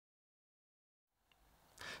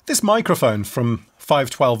This microphone from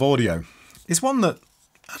 512 Audio is one that,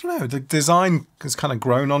 I don't know, the design has kind of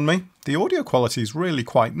grown on me. The audio quality is really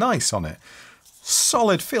quite nice on it.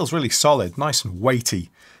 Solid, feels really solid, nice and weighty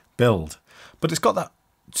build. But it's got that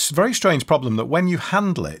very strange problem that when you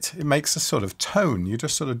handle it, it makes a sort of tone. You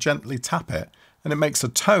just sort of gently tap it and it makes a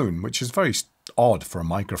tone, which is very odd for a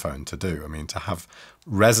microphone to do. I mean, to have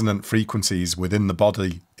resonant frequencies within the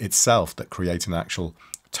body itself that create an actual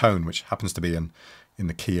tone, which happens to be in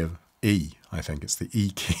the key of E. I think it's the E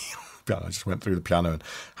key. I just went through the piano and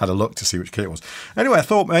had a look to see which key it was. Anyway, I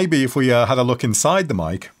thought maybe if we had a look inside the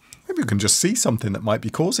mic, maybe we can just see something that might be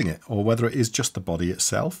causing it, or whether it is just the body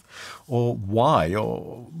itself, or why,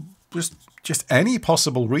 or just any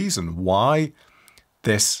possible reason why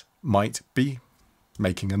this might be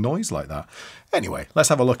making a noise like that. Anyway, let's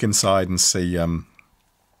have a look inside and see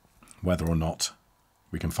whether or not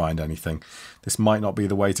we can find anything. This might not be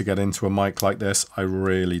the way to get into a mic like this. I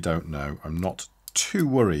really don't know. I'm not too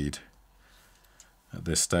worried at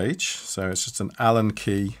this stage. So it's just an Allen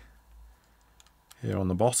key here on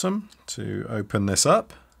the bottom to open this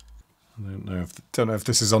up. I don't know if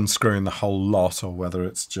this is unscrewing the whole lot or whether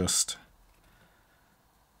it's just...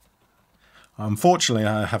 Unfortunately,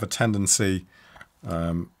 I have a tendency...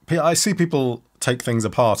 I see people take things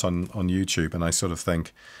apart on YouTube, and I sort of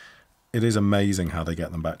think it is amazing how they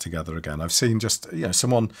get them back together again. I've seen just,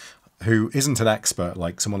 someone who isn't an expert,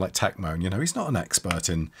 like someone like Techmoan, he's not an expert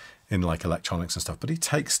in like electronics and stuff, but he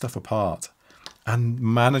takes stuff apart and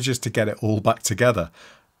manages to get it all back together.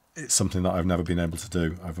 It's something that I've never been able to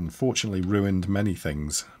do. I've unfortunately ruined many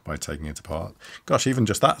things by taking it apart. Gosh, even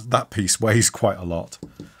just that piece weighs quite a lot.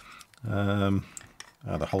 Good.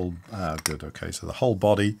 Okay, so the whole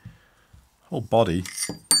body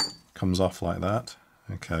comes off like that.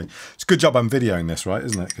 Okay, it's a good job I'm videoing this, right,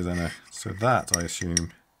 isn't it? Because then, so that I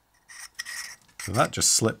assume, so that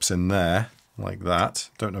just slips in there like that.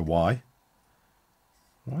 Don't know why.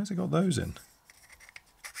 Why has it got those in?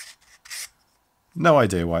 No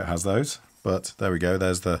idea why it has those, but there we go.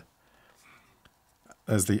 There's the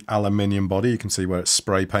aluminium body. You can see where it's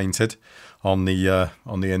spray painted on the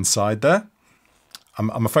inside there.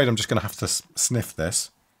 I'm afraid I'm just going to have to sniff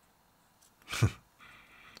this.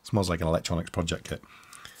 Smells like an electronics project kit.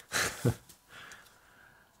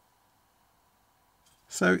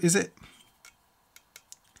 So is it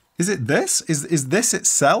this? Is this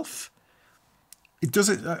itself? It does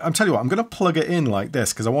it. I'm telling you what, I'm going to plug it in like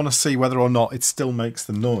this because I want to see whether or not it still makes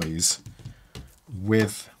the noise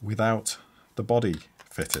without the body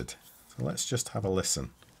fitted. So let's just have a listen.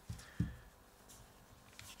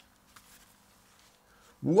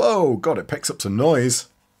 Whoa, God, it picks up some noise.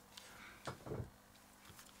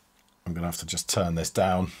 I'm going to have to just turn this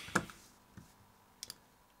down.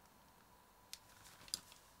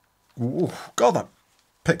 Ooh, God, that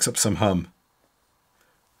picks up some hum.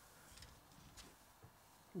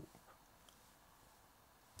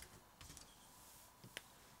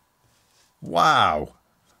 Wow.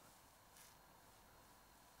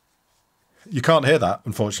 You can't hear that,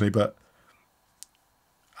 unfortunately, but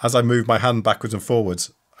as I move my hand backwards and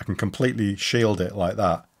forwards, I can completely shield it like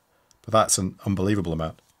that. But that's an unbelievable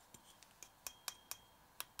amount.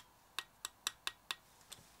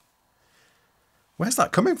 Where's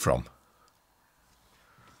that coming from?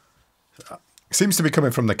 It seems to be coming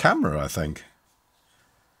from the camera, I think.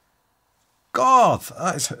 God,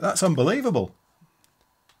 that's unbelievable.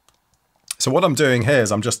 So what I'm doing here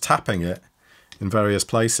is I'm just tapping it in various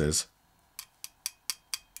places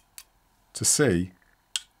to see.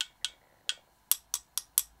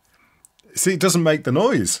 See, it doesn't make the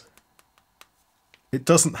noise. It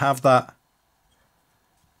doesn't have that.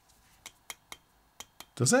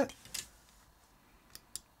 Does it?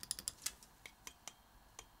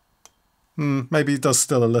 Maybe it does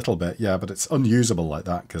still a little bit, yeah, but it's unusable like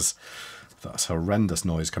that because that's horrendous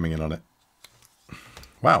noise coming in on it.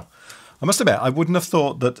 Wow. I must admit, I wouldn't have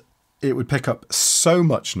thought that it would pick up so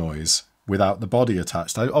much noise without the body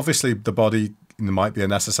attached. Obviously, the body might be a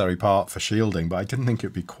necessary part for shielding, but I didn't think it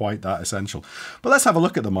would be quite that essential. But let's have a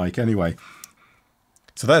look at the mic anyway.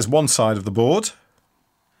 So there's one side of the board.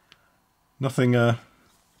 Nothing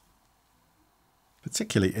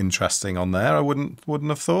particularly interesting on there, I wouldn't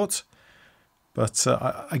have thought. But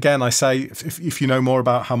again, I say, if you know more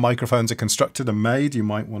about how microphones are constructed and made, you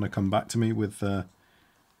might want to come back to me with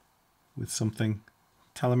something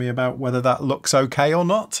telling me about whether that looks okay or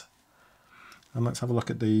not. And let's have a look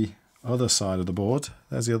at the other side of the board.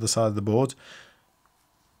 There's the other side of the board.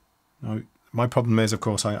 Now, my problem is, of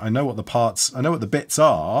course, I know what the parts, I know what the bits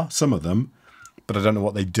are, some of them, but I don't know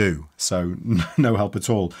what they do, so no help at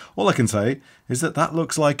all. All I can say is that that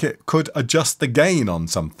looks like it could adjust the gain on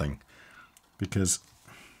something, because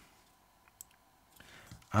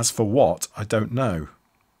as for what, I don't know.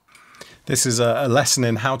 This is a lesson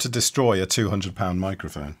in how to destroy a £200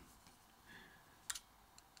 microphone.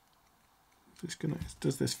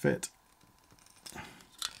 Does this fit?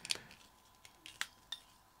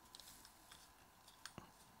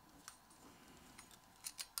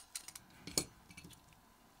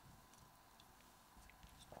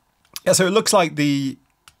 Yeah, so it looks like the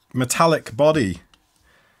metallic body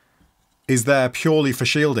is there purely for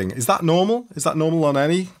shielding. Is that normal? Is that normal on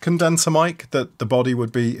any condenser mic, that the body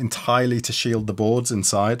would be entirely to shield the boards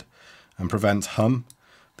inside and prevent hum?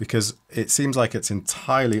 Because it seems like it's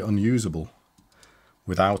entirely unusable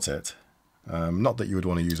without it. Not that you would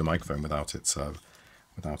want to use a microphone without its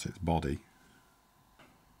body.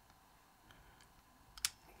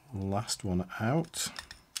 Last one out.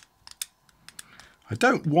 I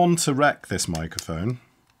don't want to wreck this microphone.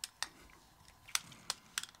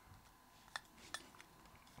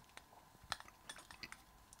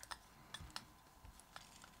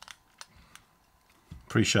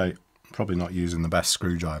 Appreciate probably not using the best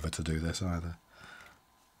screwdriver to do this either.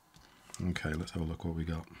 Okay, let's have a look what we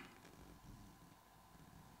got.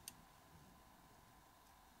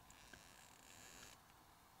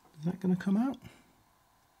 Is that going to come out?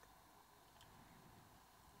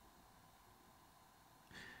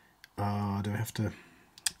 Oh, do I have to?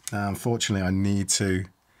 Unfortunately, I need to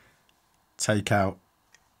take out.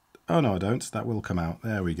 Oh, no, I don't. That will come out.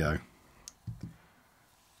 There we go.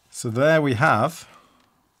 So there we have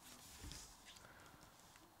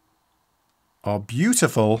our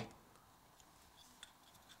beautiful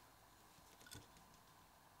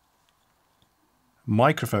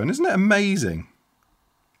microphone. Isn't it amazing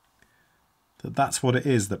that that's what it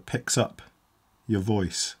is that picks up your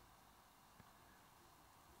voice?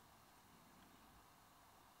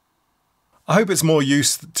 I hope it's more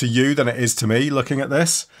use to you than it is to me looking at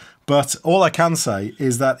this, but all I can say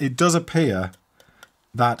is that it does appear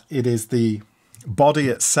that it is the body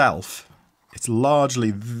itself. It's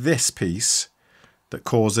largely this piece that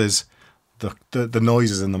causes the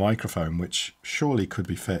noises in the microphone, which surely could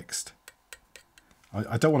be fixed.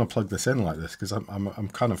 I don't want to plug this in like this because I'm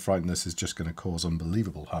kind of frightened this is just going to cause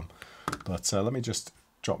unbelievable hum. But let me just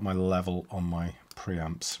drop my level on my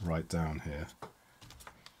preamps right down here.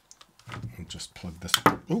 And just plug this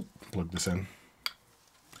in.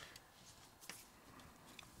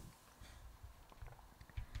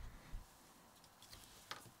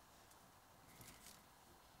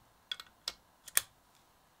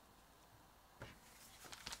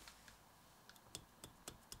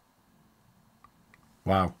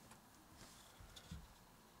 Wow.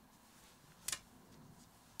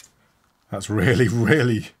 That's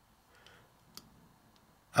really,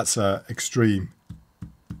 that's extreme.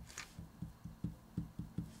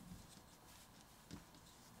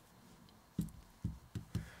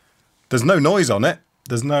 There's no noise on it.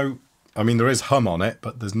 There's no, I mean, there is hum on it,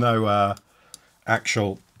 but there's no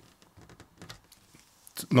actual,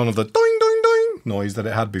 none of the doing, doing, doing noise that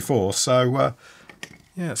it had before. So,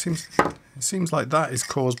 yeah, it seems like that is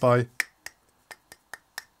caused by,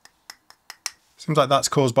 seems like that's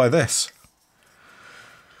caused by this.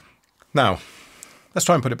 Now, let's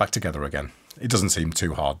try and put it back together again. It doesn't seem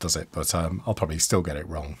too hard, does it? But I'll probably still get it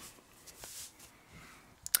wrong.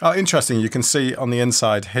 Oh, interesting. You can see on the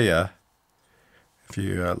inside here, if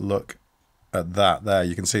you look at that there,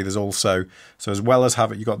 you can see there's also, so as well as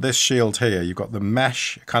having, you've got this shield here, you've got the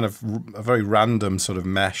mesh, kind of a very random sort of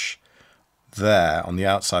mesh there on the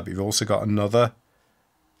outside, but you've also got another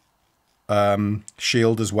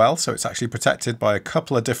shield as well. So it's actually protected by a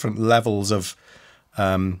couple of different levels of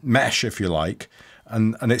mesh, if you like,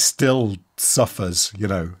 and it still suffers, you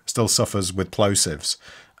know, still suffers with plosives.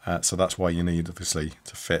 So that's why you need, obviously,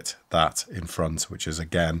 to fit that in front, which is,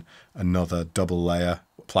 again, another double layer,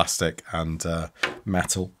 plastic and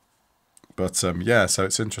metal. But, yeah, so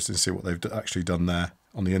it's interesting to see what they've actually done there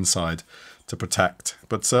on the inside to protect.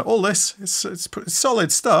 But all this, it's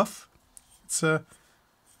solid stuff. It's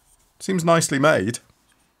seems nicely made.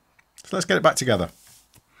 So let's get it back together.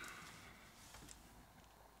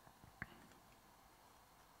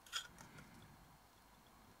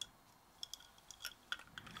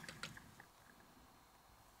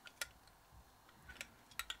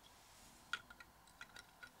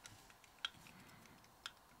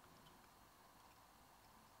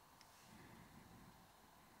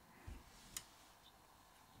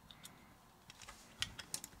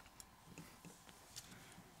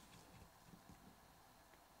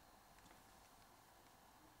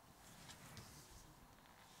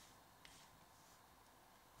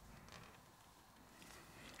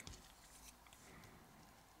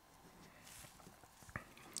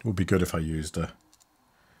 It would be good if I used a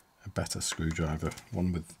better screwdriver.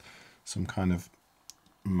 One with some kind of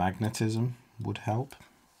magnetism would help.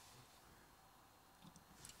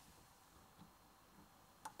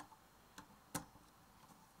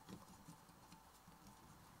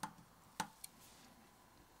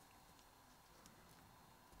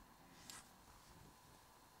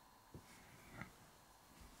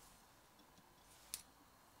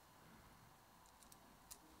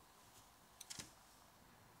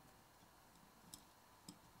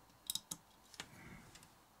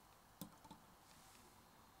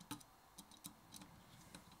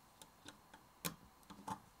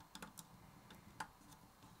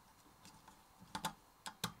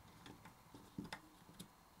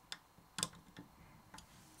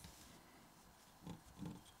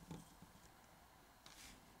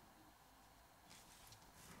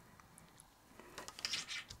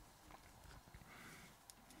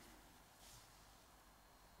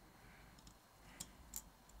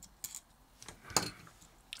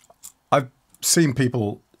 I've seen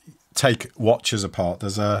people take watches apart.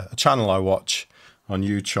 There's a channel I watch on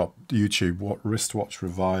YouTube, what Wristwatch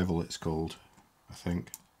Revival it's called, I think.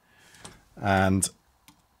 And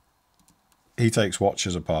he takes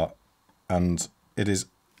watches apart, and it is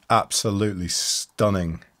absolutely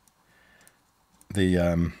stunning.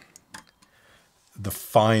 The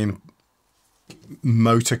fine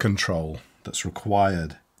motor control that's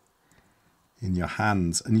required in your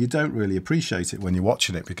hands, and you don't really appreciate it when you're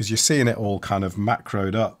watching it because you're seeing it all kind of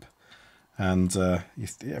macroed up, and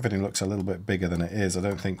everything looks a little bit bigger than it is. I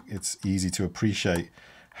don't think it's easy to appreciate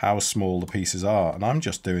how small the pieces are, and I'm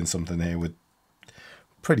just doing something here with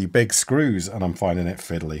pretty big screws and I'm finding it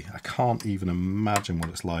fiddly. I can't even imagine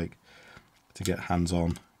what it's like to get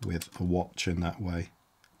hands-on with a watch in that way.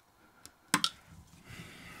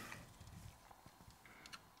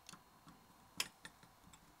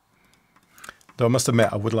 Though I must admit,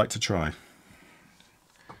 I would like to try.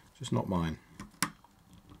 Just not mine.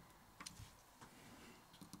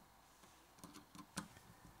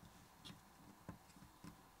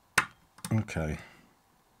 Okay.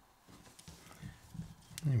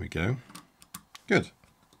 There we go. Good.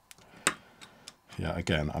 Yeah,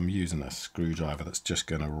 again, I'm using a screwdriver that's just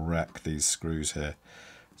going to wreck these screws here.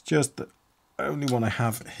 It's just the only one I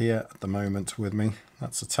have here at the moment with me.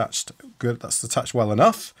 That's attached good. That's attached well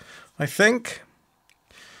enough, I think.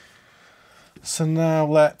 So now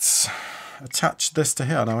let's attach this to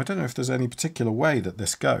here. Now, I don't know if there's any particular way that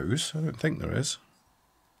this goes. I don't think there is.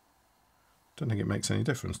 Don't think it makes any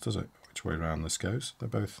difference, does it? Which way around this goes. They're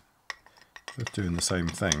both doing the same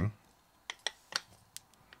thing.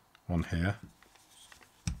 One here.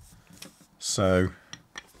 So,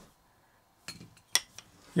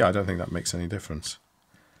 yeah, I don't think that makes any difference.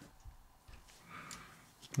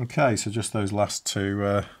 Okay, so just those last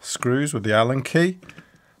two screws with the Allen key.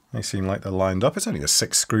 They seem like they're lined up. It's only a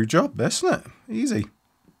 6-screw job, isn't it? Easy.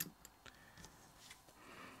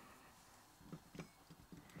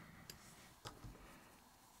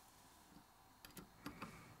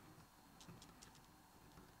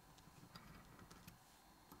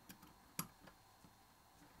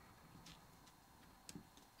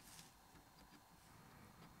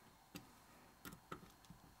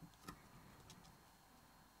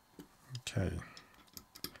 Okay.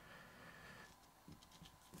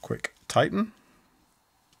 Quick tighten.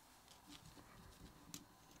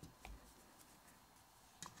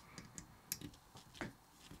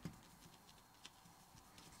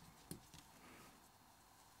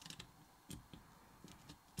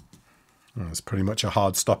 There's pretty much a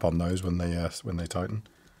hard stop on those when they tighten.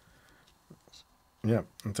 Yeah,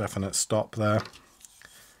 definite stop there.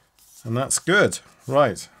 And that's good.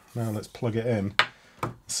 Right, now let's plug it in.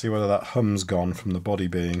 See whether that hum's gone from the body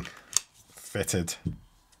being fitted.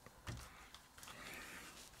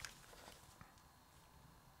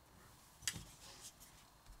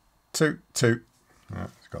 Toot. Oh,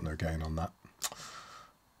 it's got no gain on that.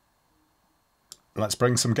 Let's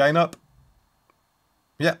bring some gain up.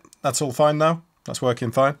 Yep, that's all fine now. That's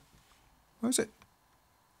working fine. Where's it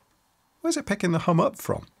picking the hum up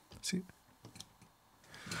from? See?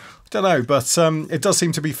 Don't know, but it does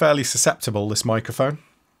seem to be fairly susceptible, this microphone,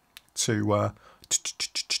 to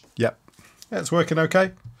yep. Yeah, it's working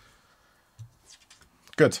okay.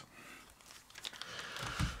 Good.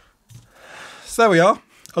 So there we are.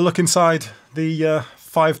 A look inside the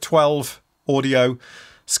 512 audio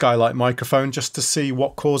Skylight microphone, just to see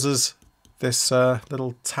what causes this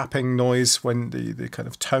little tapping noise, when the kind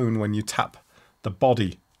of tone when you tap the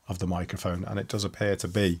body of the microphone, and it does appear to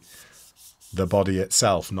be the body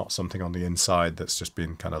itself, not something on the inside that's just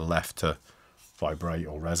been kind of left to vibrate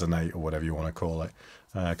or resonate or whatever you want to call it.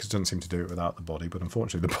 because it doesn't seem to do it without the body. But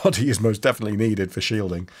unfortunately, the body is most definitely needed for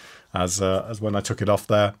shielding, as when I took it off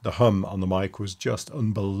there, the hum on the mic was just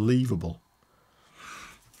unbelievable.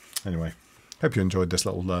 Anyway, hope you enjoyed this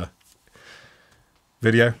little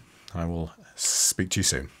video. I will speak to you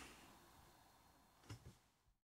soon.